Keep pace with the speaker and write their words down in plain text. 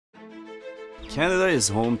Canada is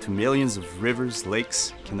home to millions of rivers,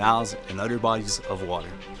 lakes, canals, and other bodies of water.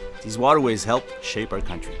 These waterways help shape our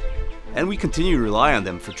country, and we continue to rely on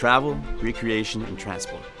them for travel, recreation, and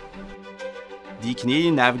transport. The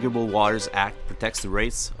Canadian Navigable Waters Act protects the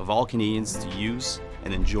rights of all Canadians to use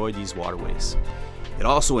and enjoy these waterways. It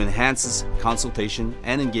also enhances consultation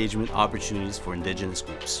and engagement opportunities for Indigenous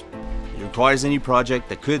groups. It requires any project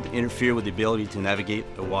that could interfere with the ability to navigate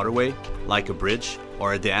a waterway, like a bridge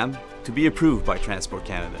or a dam, to be approved by Transport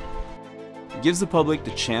Canada. It gives the public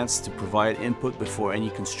the chance to provide input before any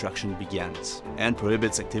construction begins, and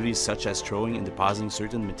prohibits activities such as throwing and depositing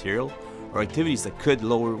certain material or activities that could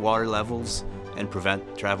lower water levels and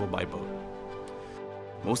prevent travel by boat.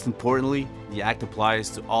 Most importantly, the Act applies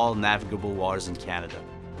to all navigable waters in Canada,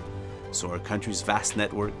 so our country's vast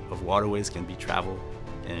network of waterways can be traveled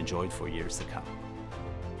and enjoyed for years to come.